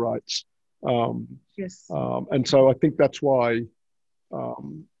veto rights. Yes. And so I think that's why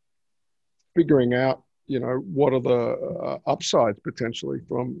figuring out, you know, what are the upsides potentially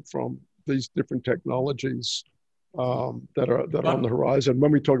from these different technologies that are on the horizon.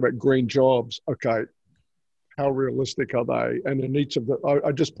 When we talk about green jobs, okay, how realistic are they? And in each of the,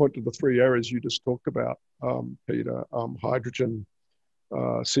 I just point to the three areas you just talked about, Peter: hydrogen,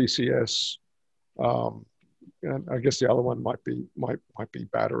 CCS, and I guess the other one might be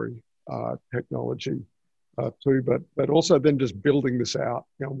battery technology too. But also then just building this out,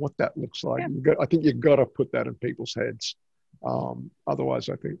 you know, what that looks like. Yeah. I think you've got to put that in people's heads. Otherwise,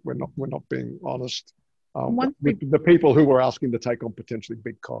 I think we're not being honest with the people who are asking to take on potentially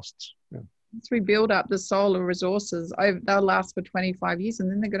big costs. Yeah. Once we build up the solar resources, they'll last for 25 years, and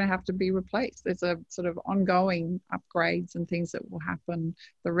then they're going to have to be replaced. There's a sort of ongoing upgrades and things that will happen,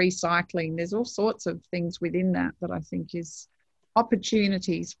 the recycling. There's all sorts of things within that I think is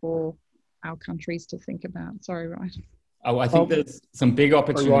opportunities for our countries to think about. Sorry, Ryan. Oh, I think there's some big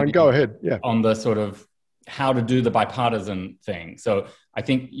opportunities. Ryan, go ahead. Yeah. On the sort of how to do the bipartisan thing. So I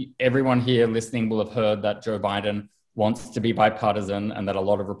think everyone here listening will have heard that Joe Biden wants to be bipartisan, and that a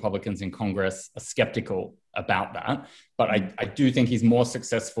lot of Republicans in Congress are skeptical about that. But I do think he's more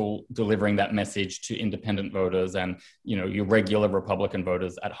successful delivering that message to independent voters and, you know, your regular Republican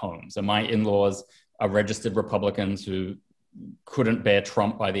voters at home. So my in-laws are registered Republicans who couldn't bear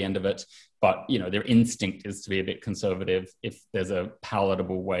Trump by the end of it. But, you know, their instinct is to be a bit conservative if there's a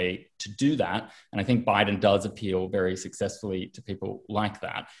palatable way to do that. And I think Biden does appeal very successfully to people like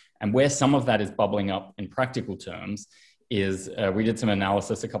that. And where some of that is bubbling up in practical terms is we did some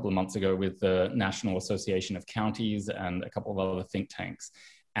analysis a couple of months ago with the National Association of Counties and a couple of other think tanks.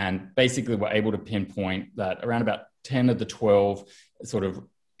 And basically we're able to pinpoint that around about 10 of the 12 sort of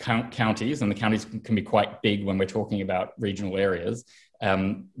counties, and the counties can be quite big when we're talking about regional areas,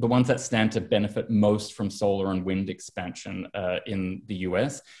 the ones that stand to benefit most from solar and wind expansion in the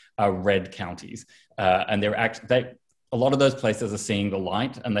US are red counties. And a lot of those places are seeing the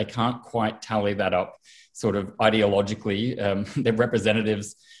light, and they can't quite tally that up sort of ideologically. Their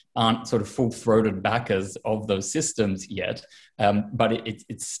representatives aren't sort of full-throated backers of those systems yet, but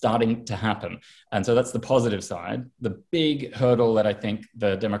it's starting to happen. And so that's the positive side. The big hurdle that I think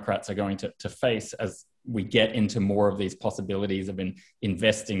the Democrats are going to face as we get into more of these possibilities of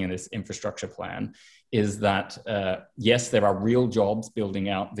investing in this infrastructure plan, is that yes, there are real jobs building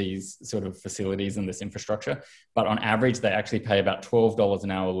out these sort of facilities and this infrastructure, but on average, they actually pay about $12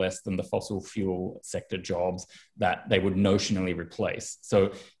 an hour less than the fossil fuel sector jobs that they would notionally replace.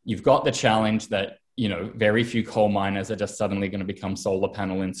 So you've got the challenge that, you know, very few coal miners are just suddenly going to become solar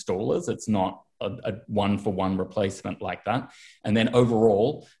panel installers. It's not a one-for-one replacement like that. And then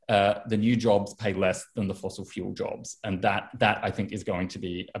overall, the new jobs pay less than the fossil fuel jobs. And that I think is going to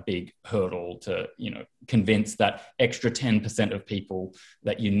be a big hurdle to, you know, convince that extra 10% of people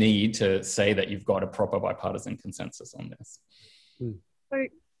that you need to say that you've got a proper bipartisan consensus on this. So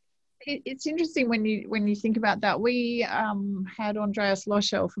it's interesting when you think about that. We had Andreas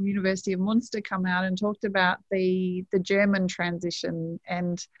Loschel from University of Munster come out and talked about the German transition.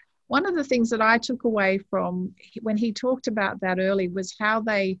 And one of the things that I took away from when he talked about that early was how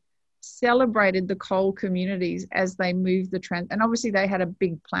they celebrated the coal communities as they moved and obviously they had a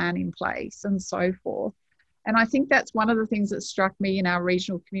big plan in place and so forth. And I think that's one of the things that struck me in our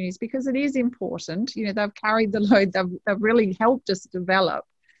regional communities, because it is important. You know, they've carried the load, they've really helped us develop.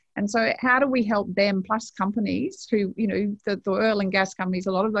 And so how do we help them, plus companies who, you know, the oil and gas companies,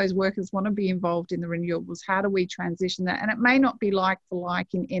 a lot of those workers want to be involved in the renewables. How do we transition that? And it may not be like for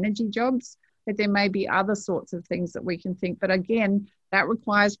like in energy jobs, but there may be other sorts of things that we can think. But again, that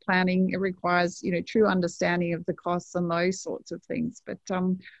requires planning. It requires, you know, true understanding of the costs and those sorts of things. But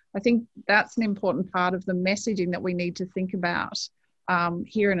I think that's an important part of the messaging that we need to think about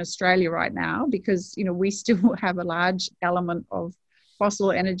here in Australia right now, because, you know, we still have a large element of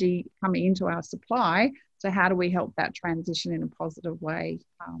fossil energy coming into our supply. So how do we help that transition in a positive way?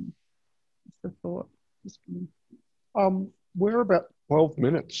 That's the thought. We're about 12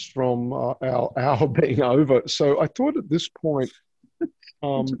 minutes from our hour being over. So I thought at this point,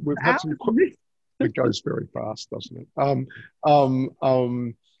 we've had some... It goes very fast, doesn't it?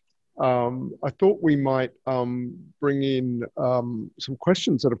 I thought we might bring in some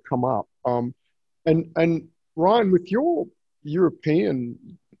questions that have come up. And Ryan, with your European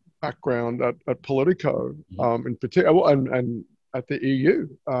background at Politico, in particular, and at the EU,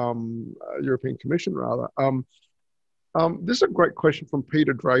 European Commission rather. This is a great question from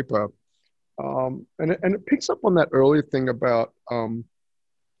Peter Draper, and it picks up on that earlier thing about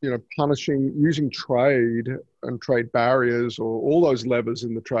you know, using trade and trade barriers or all those levers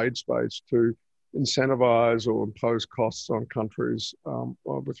in the trade space to incentivize or impose costs on countries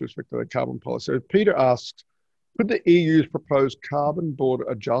with respect to their carbon policy. Peter asks, could the EU's proposed carbon border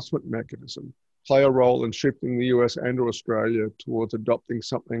adjustment mechanism play a role in shifting the US and or Australia towards adopting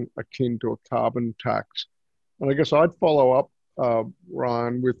something akin to a carbon tax? And I guess I'd follow up,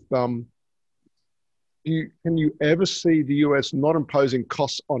 Ryan, with can you ever see the US not imposing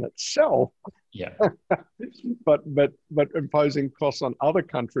costs on itself, but imposing costs on other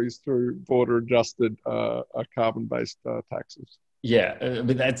countries through border adjusted carbon-based taxes? Yeah,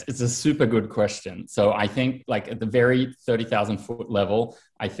 but it's a super good question. So I think, like, at the very 30,000 foot level,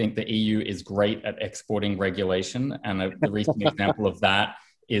 I think the EU is great at exporting regulation. And the recent example of that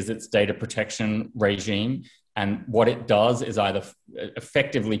is its data protection regime. And what it does is either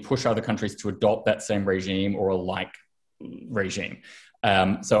effectively push other countries to adopt that same regime or a like regime.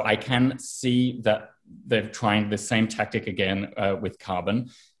 So I can see that they're trying the same tactic again with carbon.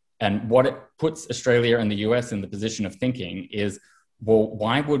 And what it puts Australia and the US in the position of thinking is, well,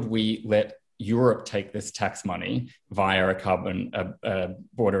 why would we let Europe take this tax money via a carbon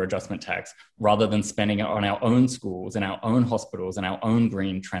border adjustment tax rather than spending it on our own schools and our own hospitals and our own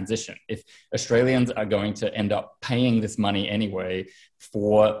green transition? If Australians are going to end up paying this money anyway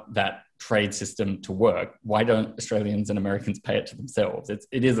for that trade system to work, why don't Australians and Americans pay it to themselves?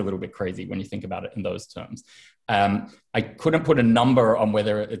 It is a little bit crazy when you think about it in those terms. I couldn't put a number on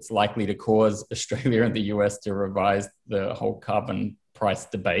whether it's likely to cause Australia and the US to revise the whole carbon price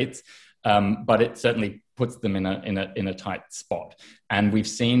debates, but it certainly puts them in a tight spot. And we've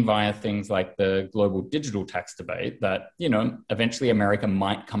seen via things like the global digital tax debate that, you know, eventually America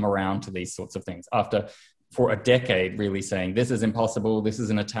might come around to these sorts of things after, for a decade, really saying this is impossible, this is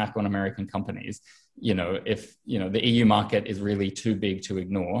an attack on American companies. You know, if, you know, the EU market is really too big to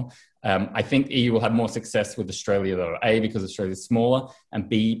ignore. I think the EU will have more success with Australia, though, A, because Australia is smaller, and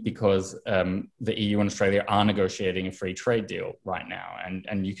B, because the EU and Australia are negotiating a free trade deal right now.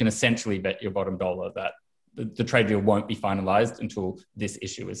 And you can essentially bet your bottom dollar that the trade deal won't be finalized until this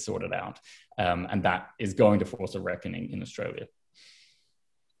issue is sorted out. And that is going to force a reckoning in Australia.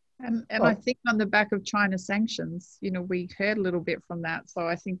 And I think on the back of China sanctions, you know, we heard a little bit from that. So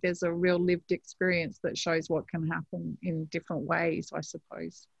I think there's a real lived experience that shows what can happen in different ways, I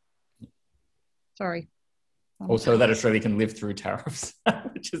suppose. Sorry. Also, that Australia can live through tariffs,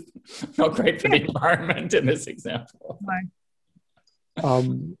 which is not great for the environment in this example.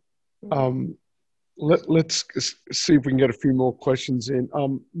 Let's see if we can get a few more questions in.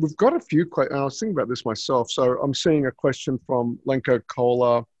 We've got a few questions. I was thinking about this myself. So I'm seeing a question from Lenko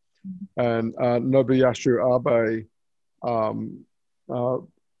Kola and Nobuyasu Abe. I'm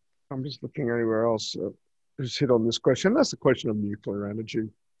just looking anywhere else who's hit on this question. That's the question of nuclear energy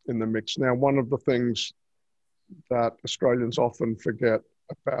in the mix. Now, one of the things that Australians often forget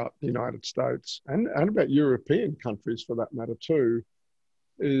about the United States and about European countries for that matter too,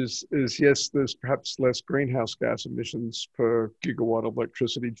 is yes, there's perhaps less greenhouse gas emissions per gigawatt of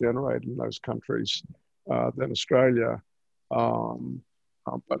electricity generated in those countries than Australia.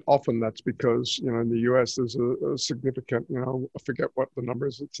 But often that's because, in the US, there's a significant, I forget what the number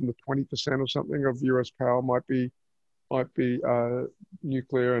is, it's in the 20% or something of US power might be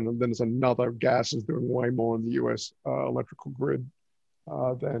nuclear, and then there's another gas is doing way more in the US electrical grid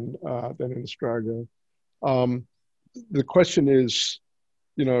than in Australia. The question is,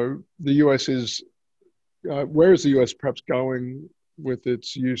 the US is, where is the US perhaps going with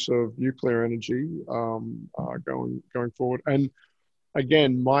its use of nuclear energy going forward? And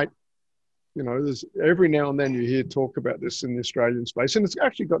again, there's every now and then you hear talk about this in the Australian space, and it's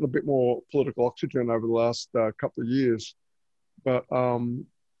actually gotten a bit more political oxygen over the last couple of years. But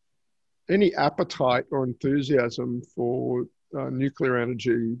any appetite or enthusiasm for nuclear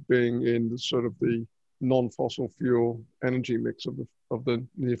energy being in the sort of the non-fossil fuel energy mix of the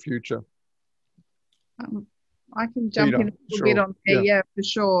near future? I can jump in a little bit on there, yeah, for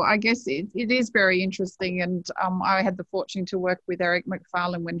sure. I guess it is very interesting, and I had the fortune to work with Eric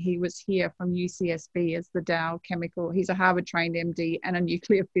McFarlane when he was here from UCSB as the Dow Chemical. He's a Harvard-trained MD and a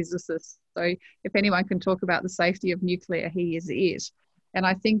nuclear physicist. So if anyone can talk about the safety of nuclear, he is it. And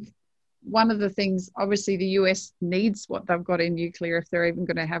I think one of the things, obviously the US needs what they've got in nuclear if they're even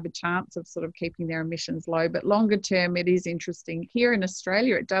going to have a chance of sort of keeping their emissions low. But longer term, it is interesting. Here in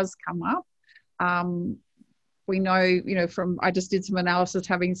Australia, it does come up. We know, I just did some analysis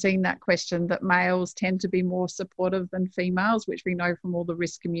having seen that question, that males tend to be more supportive than females, which we know from all the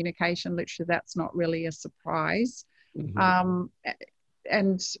risk communication literature, that's not really a surprise. Mm-hmm.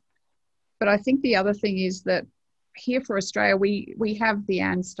 But I think the other thing is that here for Australia, we have the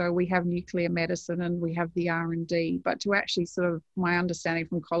ANSTO, we have nuclear medicine, and we have the R&D, but to actually sort of, my understanding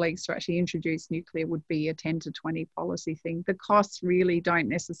from colleagues, to actually introduce nuclear would be a 10 to 20 policy thing. The costs really don't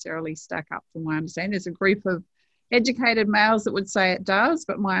necessarily stack up from my understanding. There's a group of educated males that would say it does,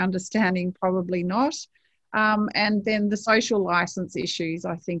 but my understanding probably not. And then the social license issues,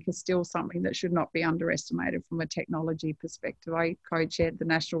 I think, is still something that should not be underestimated from a technology perspective. I co-chaired the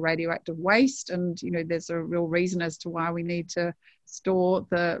National Radioactive Waste, and there's a real reason as to why we need to store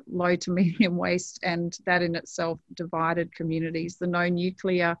the low to medium waste, and that in itself divided communities. The no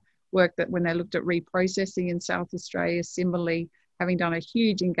nuclear work that when they looked at reprocessing in South Australia, similarly, having done a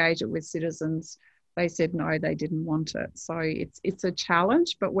huge engagement with citizens, they said no, they didn't want it. So it's a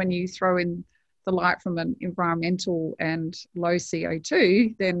challenge, but when you throw in the light from an environmental and low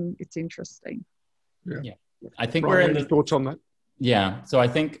CO2, then it's interesting. Yeah. I think Brian, we're in the thoughts on that. Yeah. So I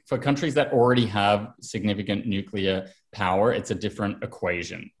think for countries that already have significant nuclear power, it's a different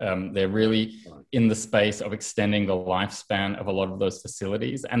equation. They're really in the space of extending the lifespan of a lot of those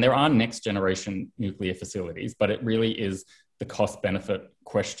facilities. And there are next generation nuclear facilities, but it really is the cost benefit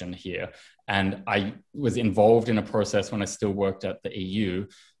question here. And I was involved in a process when I still worked at the EU,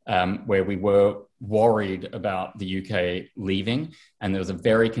 where we were worried about the UK leaving. And there was a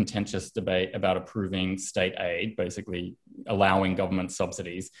very contentious debate about approving state aid, basically allowing government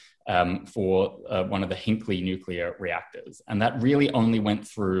subsidies for one of the Hinkley nuclear reactors. And that really only went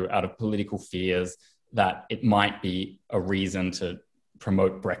through out of political fears that it might be a reason to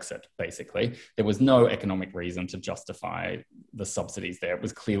promote Brexit, basically. There was no economic reason to justify the subsidies there. It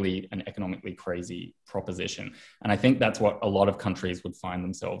was clearly an economically crazy proposition. And I think that's what a lot of countries would find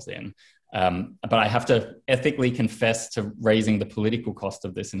themselves in. But I have to ethically confess to raising the political cost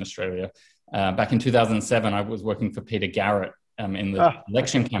of this in Australia. Back in 2007, I was working for Peter Garrett in the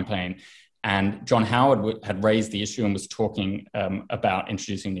election campaign. And John Howard had raised the issue and was talking about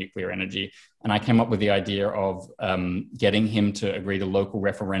introducing nuclear energy. And I came up with the idea of getting him to agree to local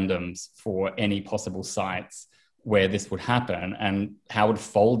referendums for any possible sites where this would happen. And Howard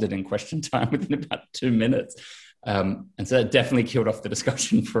folded in question time within about 2 minutes. And so that definitely killed off the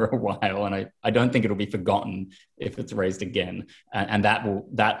discussion for a while. And I don't think it'll be forgotten if it's raised again. And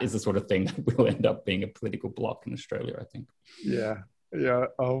that is the sort of thing that will end up being a political bloc in Australia, I think. Yeah. Yeah.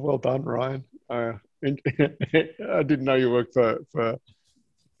 Oh, well done, Ryan. I didn't know you worked for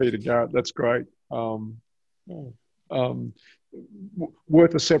Peter Garrett. That's great. Um,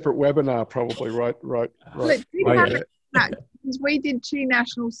 worth a separate webinar, probably. Right. Well, it did Oh, happen yeah. that, because we did two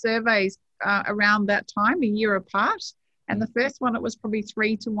national surveys around that time, a year apart. And the first one, it was probably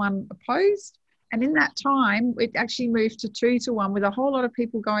 3-1 opposed. And in that time, it actually moved to 2-1 with a whole lot of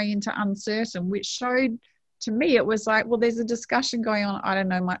people going into uncertain, which showed to me, it was like, well, there's a discussion going on. I don't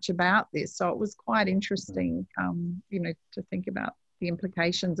know much about this. So it was quite interesting, to think about the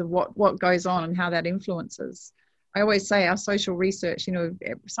implications of what goes on and how that influences. I always say our social research,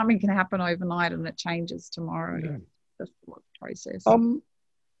 something can happen overnight and it changes tomorrow. Yeah. That's the process.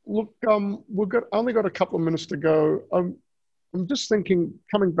 Look, we've only got a couple of minutes to go. I'm just thinking,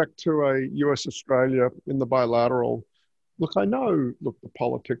 coming back to a US-Australia in the bilateral, look, I know, the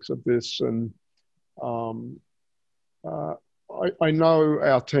politics of this, and I know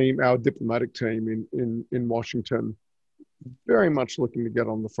our diplomatic team in Washington, very much looking to get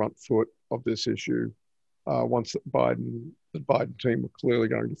on the front foot of this issue once the Biden team were clearly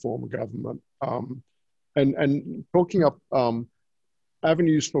going to form a government. And talking up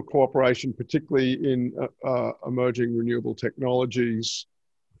avenues for cooperation, particularly in emerging renewable technologies.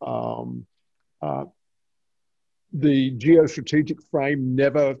 The geostrategic frame,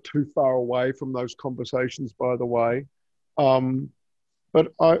 never too far away from those conversations, by the way.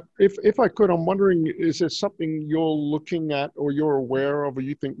 But if I could, I'm wondering, is there something you're looking at or you're aware of, or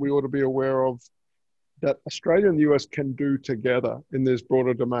you think we ought to be aware of, that Australia and the US can do together in this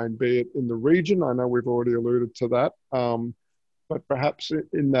broader domain, be it in the region? I know we've already alluded to that. But perhaps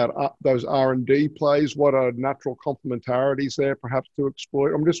in that those R&D plays, what are natural complementarities there, perhaps to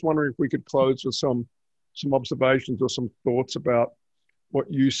exploit? I'm just wondering if we could close with some observations or some thoughts about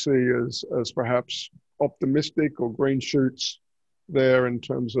what you see as perhaps optimistic or green shoots there in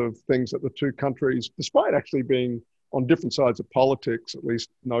terms of things that the two countries, despite actually being on different sides of politics, at least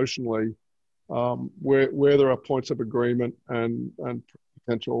notionally, where there are points of agreement and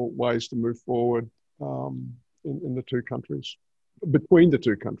potential ways to move forward in the two countries, between the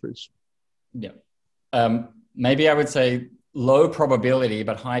two countries. Yeah. Maybe I would say low probability,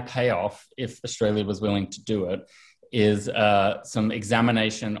 but high payoff, if Australia was willing to do it, is some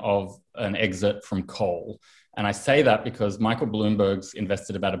examination of an exit from coal. And I say that because Michael Bloomberg's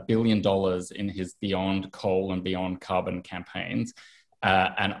invested about $1 billion in his Beyond Coal and Beyond Carbon campaigns.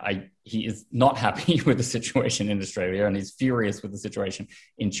 He is not happy with the situation in Australia, and he's furious with the situation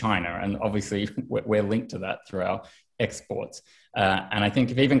in China. And obviously, we're linked to that through our exports. And I think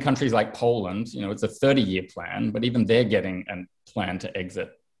if even countries like Poland, it's a 30-year plan, but even they're getting a plan to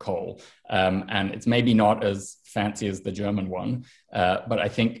exit coal. And it's maybe not as fancy as the German one, but I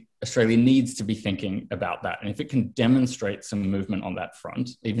think Australia needs to be thinking about that. And if it can demonstrate some movement on that front,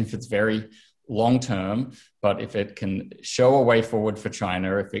 even if it's very long-term, but if it can show a way forward for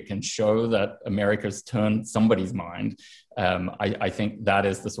China, if it can show that America's turned somebody's mind, I think that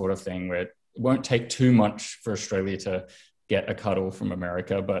is the sort of thing where it won't take too much for Australia to get a cuddle from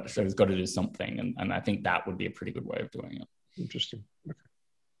America, but Australia's got to do something. And I think that would be a pretty good way of doing it. Interesting. Okay.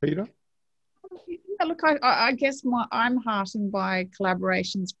 Peter? Yeah, look, I guess I'm heartened by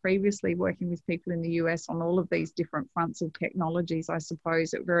collaborations previously working with people in the US on all of these different fronts of technologies. I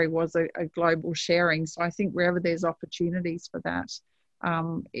suppose it very was a global sharing. So I think wherever there's opportunities for that,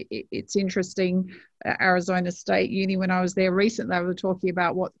 it's interesting. Arizona State Uni, when I was there recently, they were talking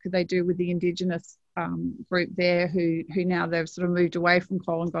about what could they do with the Indigenous group there who now they've sort of moved away from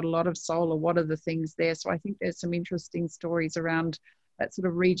coal and got a lot of solar. What are the things there? So I think there's some interesting stories around that sort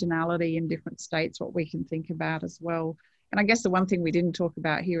of regionality in different states, what we can think about as well. And I guess the one thing we didn't talk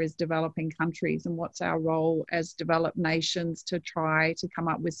about here is developing countries and what's our role as developed nations to try to come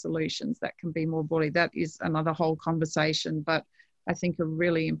up with solutions that can be more broadly. That is another whole conversation, but I think a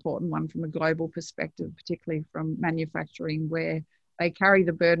really important one from a global perspective, particularly from manufacturing, where they carry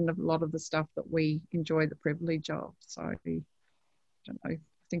the burden of a lot of the stuff that we enjoy the privilege of. So I don't know, I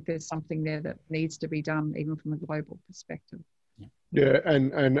think there's something there that needs to be done even from a global perspective. Yeah,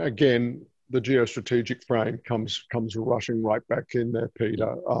 and again, the geostrategic frame comes rushing right back in there,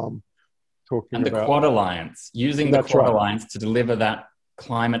 Peter. Talking about the Quad Alliance, using the Quad Alliance to deliver that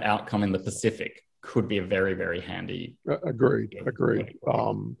climate outcome in the Pacific could be a very, very handy. Agreed.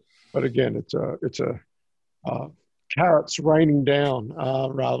 But again, it's a carrots raining down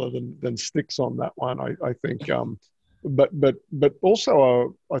rather than sticks on that one. I think, but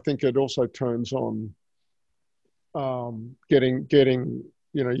also I think it also turns on. Getting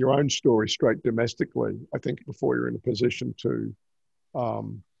your own story straight domestically, I think, before you're in a position to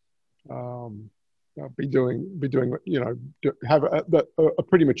be doing have a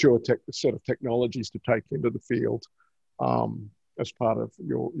pretty mature set of technologies to take into the field, as part of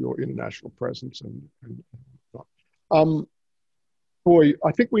your international presence and whatnot. Boy,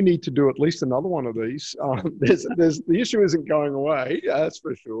 I think we need to do at least another one of these. There's the issue isn't going away, that's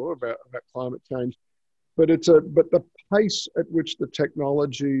for sure, about climate change, but the pace at which the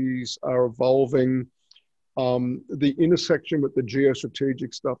technologies are evolving, the intersection with the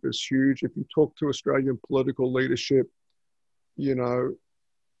geostrategic stuff is huge. If you talk to Australian political leadership, you know,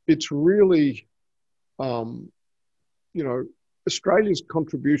 it's really, you know, Australia's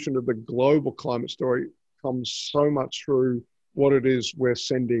contribution to the global climate story comes so much through what it is we're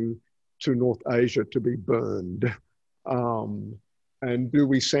sending to North Asia to be burned. And do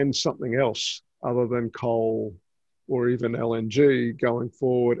we send something else other than coal or even LNG going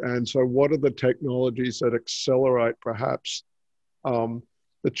forward? And so what are the technologies that accelerate perhaps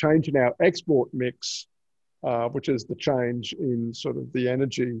the change in our export mix, which is the change in sort of the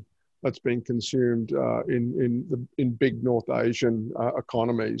energy that's being consumed in big North Asian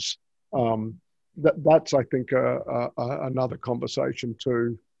economies? That's, I think, another conversation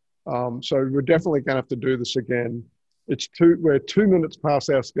too. So we're definitely going to have to do this again. We're 2 minutes past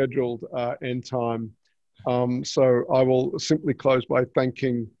our scheduled end time. So I will simply close by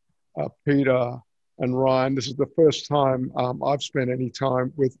thanking Peter and Ryan. This is the first time I've spent any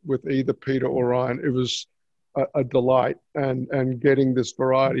time with either Peter or Ryan. It was a delight, and getting this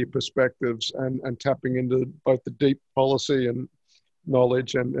variety of perspectives and tapping into both the deep policy and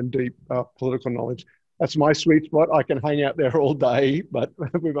knowledge and deep political knowledge. That's my sweet spot. I can hang out there all day, but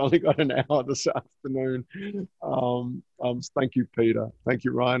we've only got an hour this afternoon. Thank you, Peter. Thank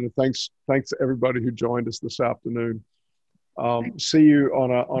you, Ryan. And thanks to everybody who joined us this afternoon. See you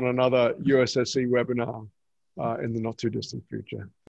on another USSC webinar in the not too distant future.